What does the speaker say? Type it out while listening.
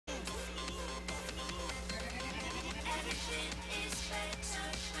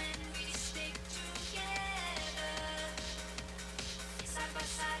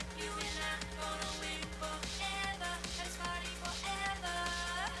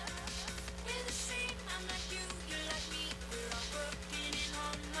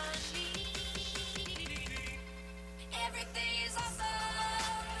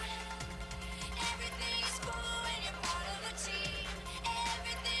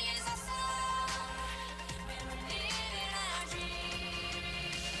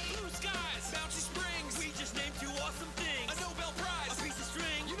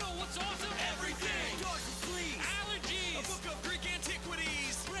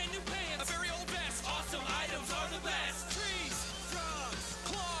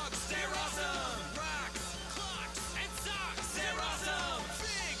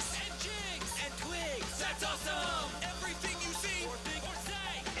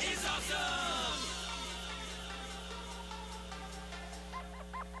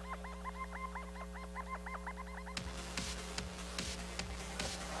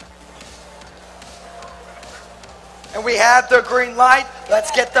And we have the green light. Let's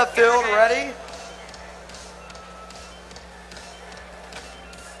get the field ready.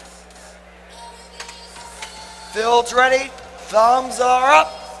 Field's ready. Thumbs are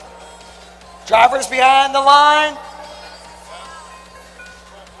up. Drivers behind the line.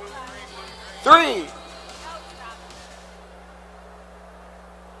 3.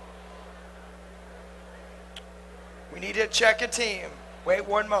 We need to check a team. Wait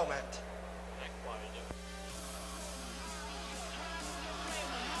one moment.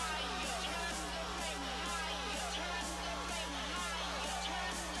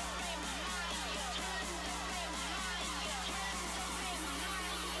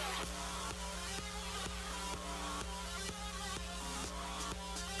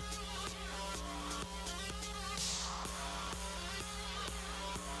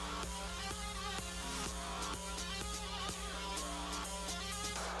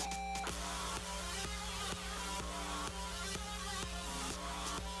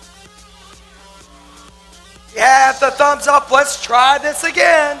 You have the thumbs up. Let's try this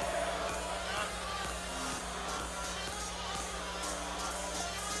again.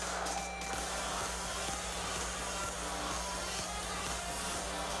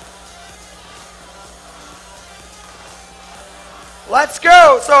 Let's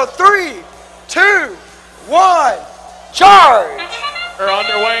go. So 3, 2, 1, charge. We're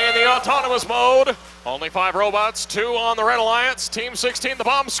underway in the autonomous mode. Only 5 robots, 2 on the Red Alliance. Team 16, the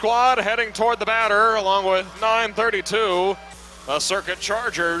Bomb Squad, heading toward the batter, along with 932, the Circuit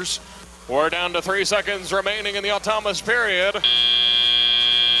Chargers. We're down to 3 seconds remaining in the autonomous period.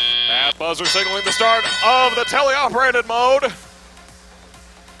 That buzzer signaling the start of the teleoperated mode.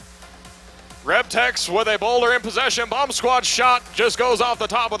 Reptex with a boulder in possession. Bomb Squad shot just goes off the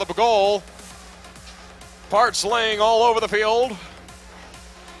top of the goal. Parts laying all over the field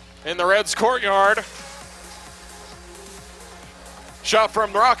in the Reds' courtyard. Shot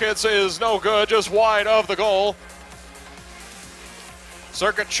from the Rockets is no good, just wide of the goal.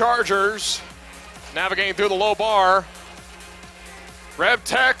 Circuit Chargers navigating through the low bar.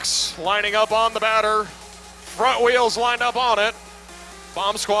 Reptex lining up on the batter. Front wheels lined up on it.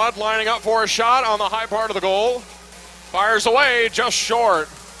 Bomb Squad lining up for a shot on the high part of the goal. Fires away, just short.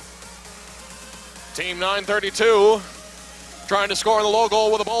 Team 932 trying to score in the low goal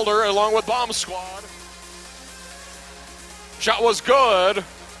with a boulder along with Bomb Squad. Shot was good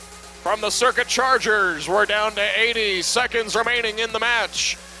from the Circuit Chargers. We're down to 80 seconds remaining in the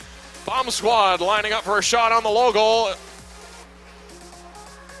match. Bomb Squad lining up for a shot on the low goal.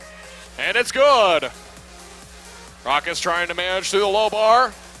 And it's good. Rockets trying to manage through the low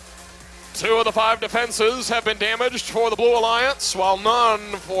bar. 2 of the 5 defenses have been damaged for the Blue Alliance, while none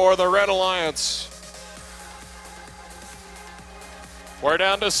for the Red Alliance. We're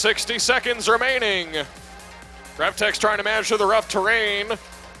down to 60 seconds remaining. Reptex trying to manage through the rough terrain.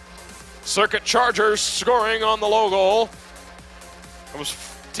 Circuit Chargers scoring on the low goal. It was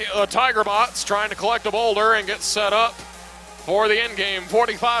Tiger Bots trying to collect a boulder and get set up for the end game.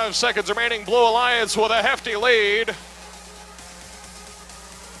 45 seconds remaining. Blue Alliance with a hefty lead.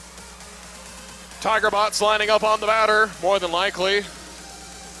 Tiger Bots lining up on the batter, more than likely,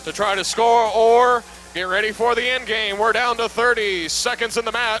 to try to score or get ready for the end game. We're down to 30 seconds in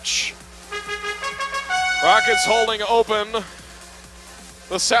the match. Rockets holding open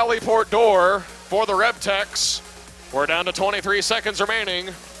the Sallyport door for the Reptex. We're down to 23 seconds remaining.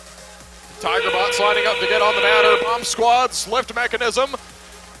 Tiger Bots lining up to get on the batter. Bomb Squad's lift mechanism,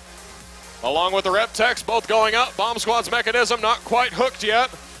 along with the Reptex, both going up. Bomb Squad's mechanism not quite hooked yet.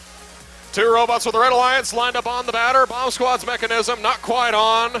 2 robots with the Red Alliance lined up on the batter. Bomb Squad's mechanism not quite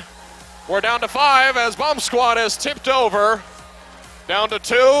on. We're down to 5 as Bomb Squad has tipped over. Down to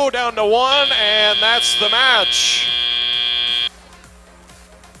 2, down to 1, and that's the match.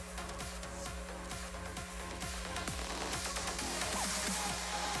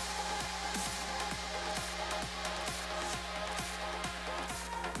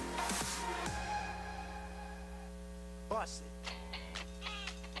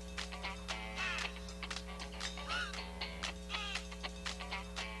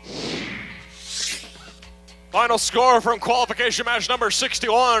 Final score from qualification match number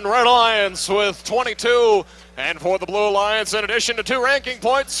 61, Red Alliance with 22. And for the Blue Alliance, in addition to 2 ranking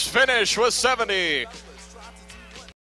points, finish with 70.